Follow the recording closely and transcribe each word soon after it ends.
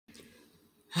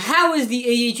How is the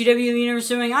AHW universe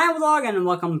doing? I'm Vlog and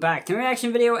welcome back to a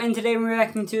reaction video, and today we're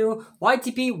reacting to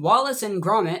YTP, Wallace, and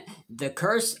Gromit, The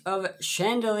Curse of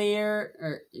Chancellor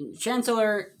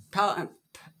Plastic?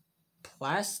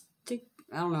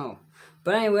 I don't know.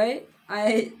 But anyway,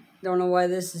 I don't know why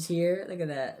this is here. Look at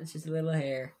that. It's just a little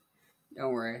hair.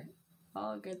 Don't worry.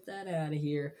 I'll get that out of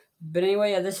here. But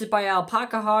anyway, yeah, this is by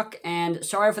Alpaca Hawk, and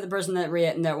sorry for the person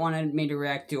that wanted me to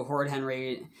react to Horde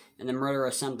Henry and the murder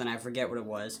of something, I forget what it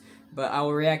was. But I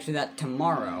will react to that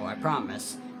tomorrow, I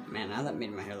promise. Man, now that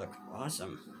made my hair look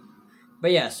awesome.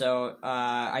 But yeah, so,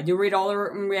 I do read all the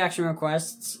reaction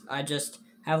requests, I just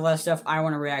have less stuff I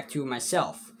want to react to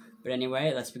myself. But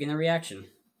anyway, let's begin the reaction.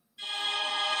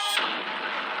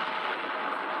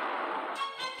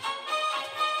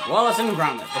 Wallace and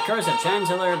Gromit, The Curse of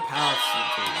Chancellor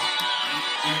Plasticine.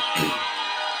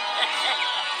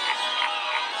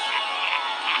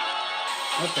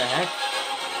 What the heck?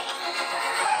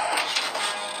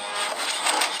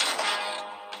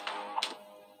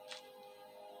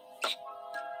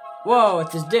 Whoa,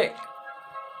 it's his dick.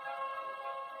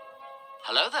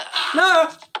 Hello there. No!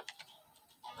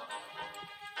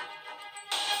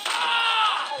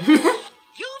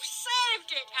 You've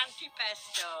saved it,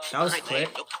 Antipesto. That was I may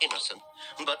quick. look innocent,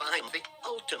 but I'm the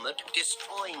ultimate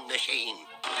destroying machine.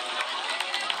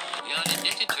 We are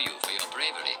indebted to you for your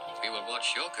bravery. We will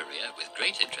watch your career with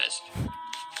great interest.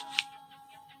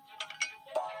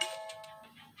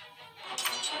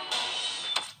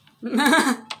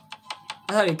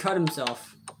 I thought he cut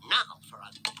himself. Now for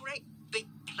a great big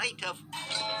plate of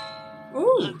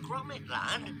Ooh. Gromit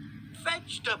land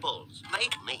vegetables.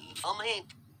 Make me vomit.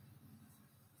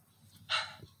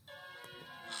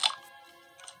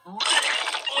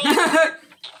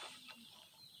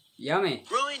 Yummy.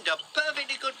 Ruined a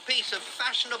perfectly good piece of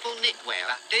fashionable knitwear,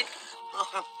 that did.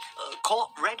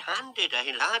 Caught red-handed,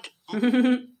 eh, lad?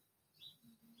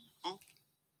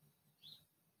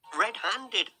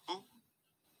 Red-handed.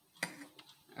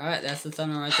 Alright, that's the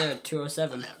thumbnail right there,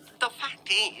 207. The fact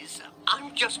is,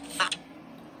 I'm just fat.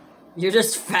 You're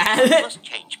just I fat? must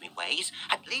change me ways.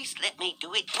 At least let me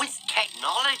do it with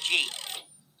technology.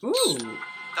 Ooh.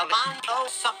 The mantle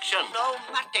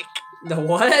suction-o-matic. The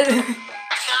what?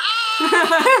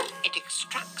 It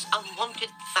extracts unwanted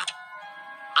fat.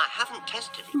 I haven't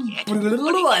tested it yet, but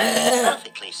it's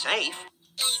perfectly safe.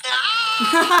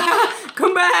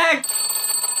 Come back!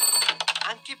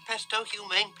 Antipesto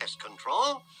Humane Pest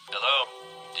Control. Hello.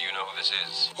 Do you know who this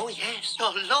is? Oh yes,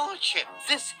 your lordship.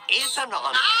 This is an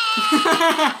honor.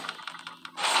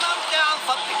 Slow down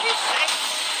for pity's sake.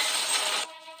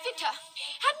 Victor,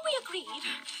 hadn't we agreed?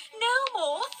 No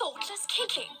more thoughtless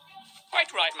kicking.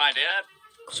 Quite right, my dear.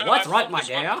 So What's I right, thought my this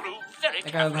one dear? through very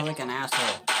That guy looks carefully. like an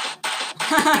asshole.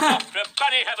 Off to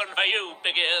bunny heaven for you,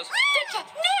 big ears. Victor,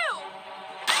 no!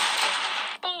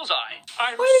 Bullseye.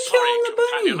 I'm Why are you sorry killing the to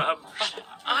bunny? Fabula, but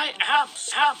I am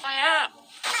Sam. I am.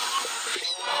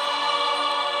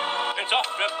 It's off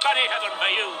to bunny heaven for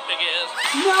you, big ears.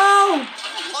 No!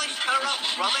 Hoist her up,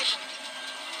 Gromit.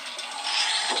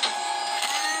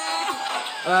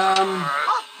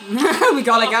 We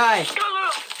got a guy.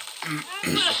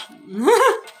 Manure!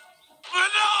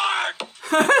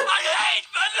 I hate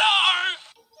manure!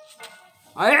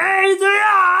 I hate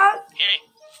that! Hey.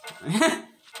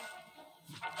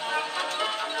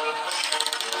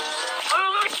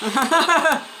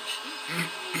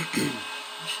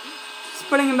 Just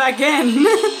putting him back in. Antipesto,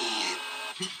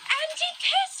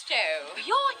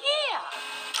 you're here.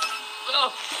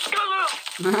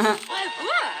 My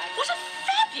word, what a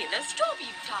fabulous job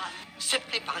you've done.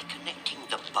 Simply by connecting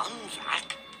the bun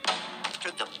vac to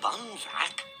the bun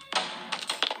vac,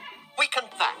 we can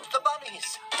vac the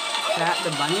bunnies. Fat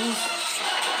the bunnies?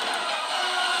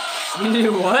 You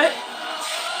do what?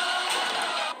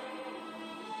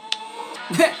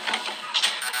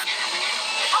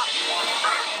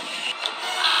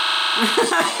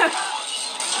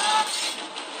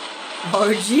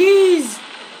 Oh jeez!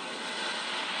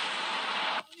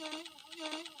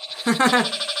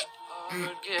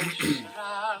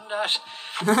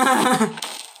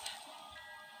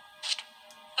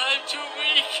 I'm too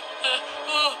weak.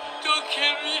 Oh, don't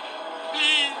kill me,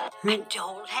 please. And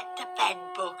don't let the bed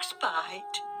bugs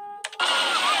bite.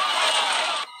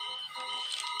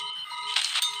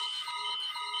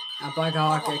 Alpaca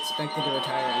Hawk expected to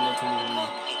retire under 2020.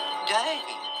 Lovely day.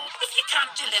 If you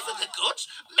can't deliver the goods,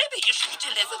 maybe you should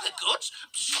deliver the goods.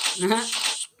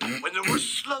 When there were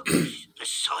slugs the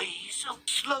size of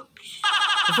slugs.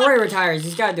 Before he retires,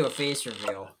 he's gotta do a face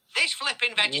reveal. This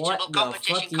flipping vegetable What the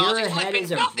competition fuck? causes Your head flipping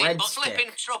is a nothing but breadstick.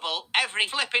 flipping trouble every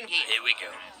flipping year. Here we go.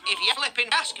 If you flipping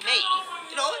ask me,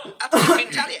 you know, I'll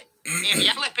flipping tell you. If you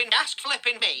ask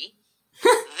flipping me,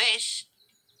 this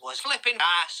was flipping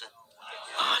awesome.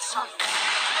 Awesome.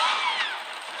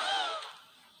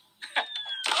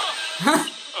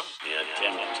 The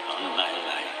attempt on my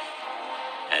life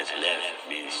has left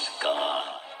me scarred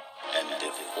and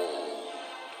deformed,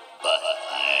 but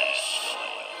I assure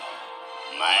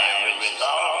you, my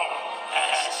resolve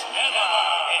has never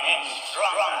been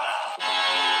stronger.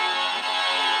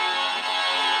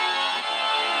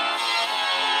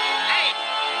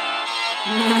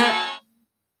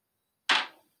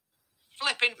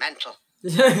 Flipping mental.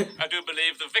 I do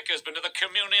believe the vicar's been to the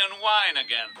communion wine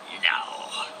again.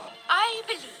 No. I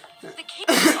believe the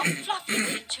killing of fluffy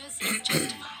creatures is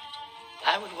justified.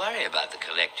 I would worry about the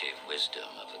collective wisdom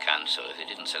of the council if it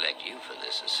didn't select you for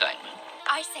this assignment.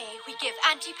 I say we give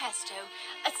Auntie Pesto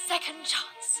a second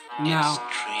chance. No.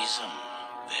 Treason,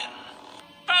 then.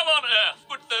 How on earth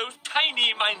would those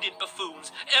tiny-minded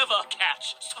buffoons ever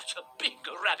catch such a big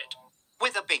rabbit?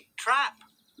 With a big trap.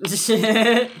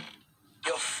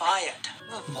 You're fired.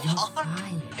 What?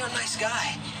 You're a nice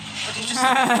guy. But you just...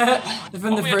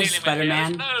 From the What we're first dealing with here is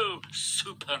Spider-Man. no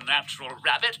supernatural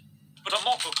rabbit, but a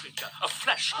mortal creature of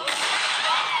flesh.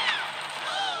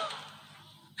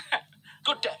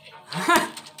 Good day.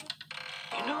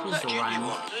 You know Just that a rhyme.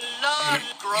 Lord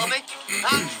Gromit,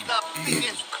 that's the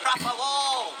biggest crap of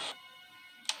all.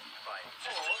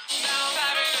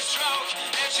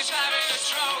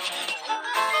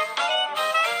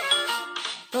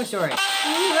 Toy Story.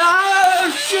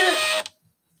 Oh shit!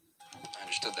 I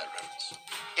understood that reference.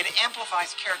 It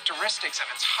amplifies characteristics of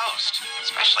its host,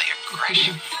 especially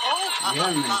aggression. Oh, You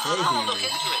haven't been I'll look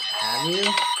taking into it, it. have you?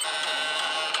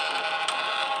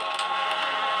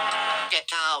 Get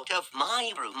out of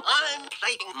my room. I'm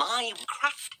playing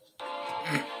Minecraft.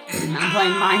 I'm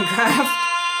playing Minecraft.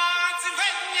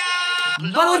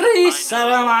 Bloody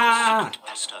cinema!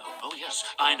 Pesto. Oh, yes,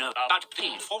 I know about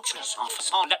the fortunes of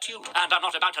Solitude, and I'm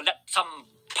not about to let some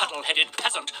puddle-headed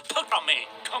peasant poke on me.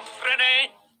 Comprene?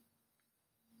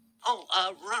 Oh,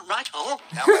 right. Oh,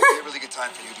 Now might be a really good time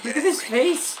for you to Look get at his angry.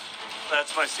 face.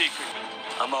 That's my secret.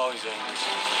 I'm always angry.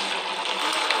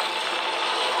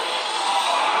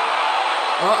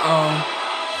 Uh-oh.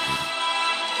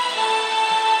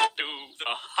 Do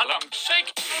the hullum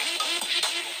shake.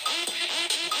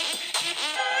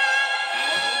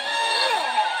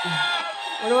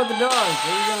 What about the dog?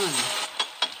 Where are you going?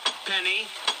 Penny,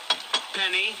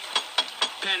 Penny,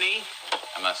 Penny.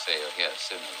 I must say you're here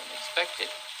sooner than expected.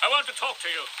 I want to talk to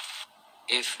you.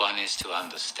 If one is to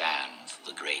understand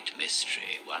the great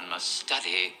mystery, one must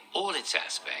study all its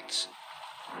aspects.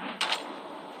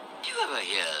 Do you ever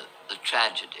hear the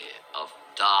tragedy of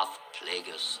Darth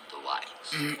Plagueis the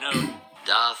Wise? No.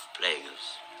 Darth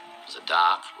Plagueis was a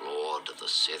dark lord of the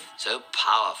Sith, so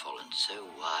powerful and so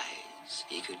wise,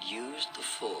 he could use the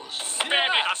Force. Spare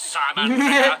me the sermon.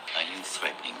 Are you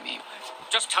threatening me?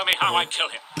 Just tell me how I kill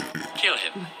him. Kill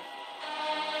him.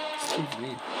 Excuse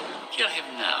me. Kill him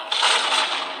now.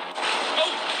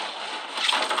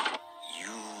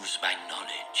 Use my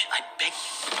knowledge, I beg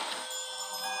you.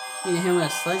 You hit him with a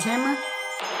sledgehammer?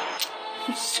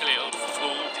 Silly old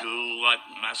fool. Do what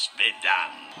must be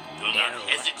done. Do not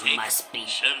hesitate. must be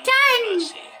Show done.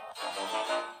 mercy.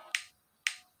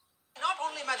 Not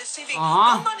only am I receiving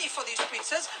Aw. no money for these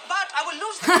pizzas, but I will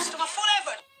lose the customer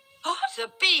forever. oh, the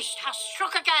beast has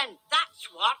struck again. That's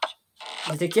what.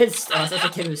 The kid's I thought the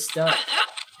kid was stuck.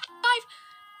 I've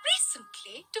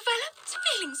recently developed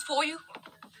feelings for you.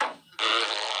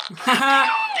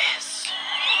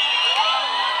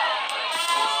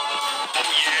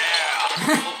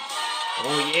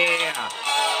 Oh yeah.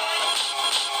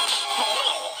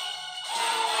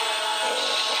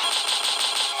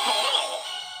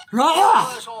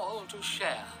 Ah! Us all to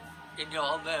share in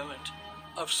your moment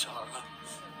of sorrow.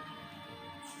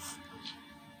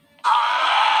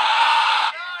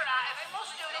 Alright, if it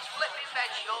must do this Flippy's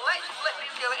veg show, let's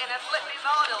Flippy's do it in a Flippy's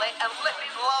orderly and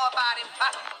Flippy's law-abiding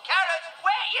fashion. Carrots,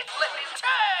 wait, it's Flippy's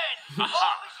turn!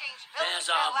 All machines built There's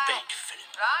to our allow- bait,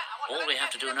 Philip. Right, I want All we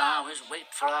have to do now is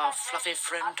wait for our fluffy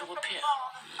friend to appear.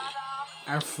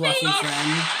 Our fluffy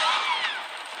friend.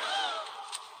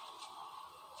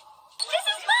 This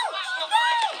is Mouse! No!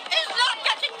 He's not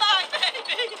getting my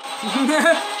baby!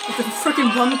 It's a freaking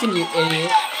pumpkin, you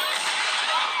idiot.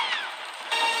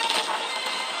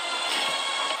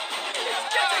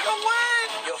 Getting away!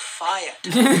 You're fired.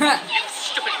 You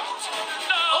stupid!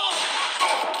 No!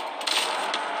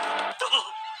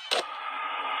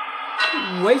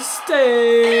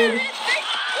 Wasted.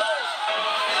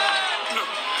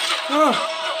 Oh.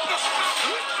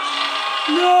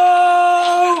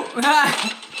 No!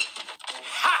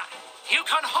 Ha! You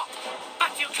can hop,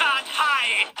 but you can't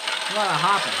a lot of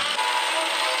hopping.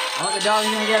 Oh, the dog's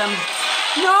gonna get him.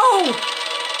 No!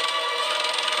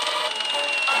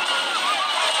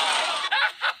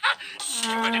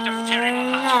 Stupid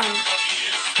interfering.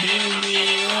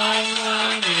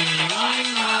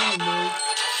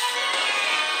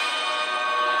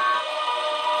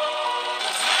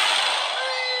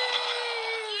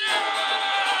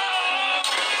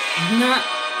 Nah.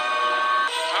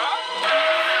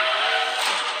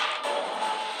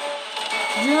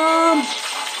 Jump!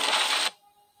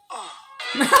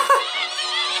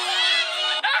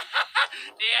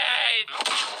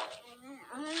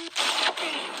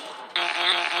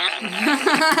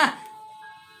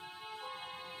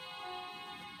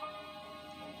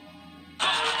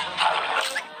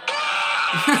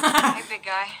 Hey, big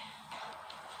guy.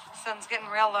 Sun's getting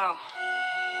real low.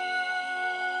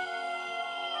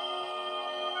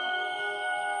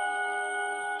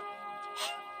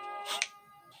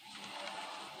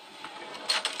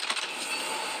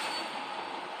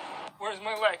 Where's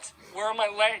my legs? Where are my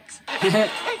legs?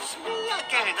 It's me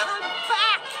again. I'm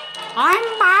back.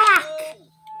 I'm back!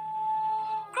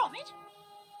 Gromit?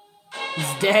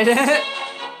 He's dead.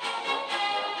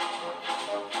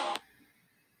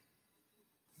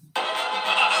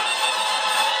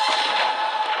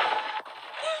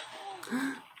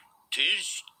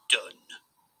 Tis done.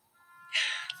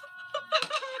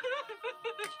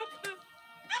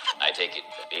 I take it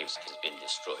the base has been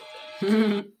destroyed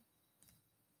then.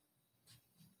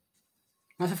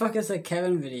 What the fuck is a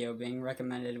Kevin video being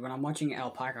recommended when I'm watching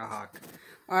Alpaca Hawk?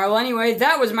 Alright, well anyway,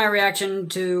 that was my reaction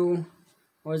to...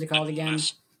 What was it called again?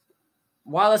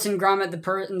 Wallace and Gromit, the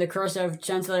curse of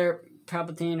Chancellor,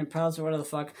 Palpatine, or Palace, or whatever the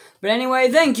fuck. But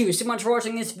anyway, thank you so much for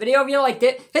watching this video. If you liked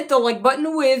it, hit the like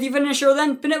button with your finisher,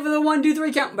 then pin it with a 1, 2,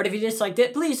 3 count. But if you disliked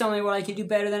it, please tell me what I could do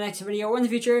better the next video or in the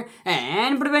future.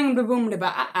 And bada-bing, bada-boom,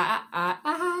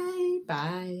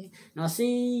 bye. And I'll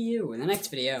see you in the next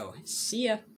video. See ya.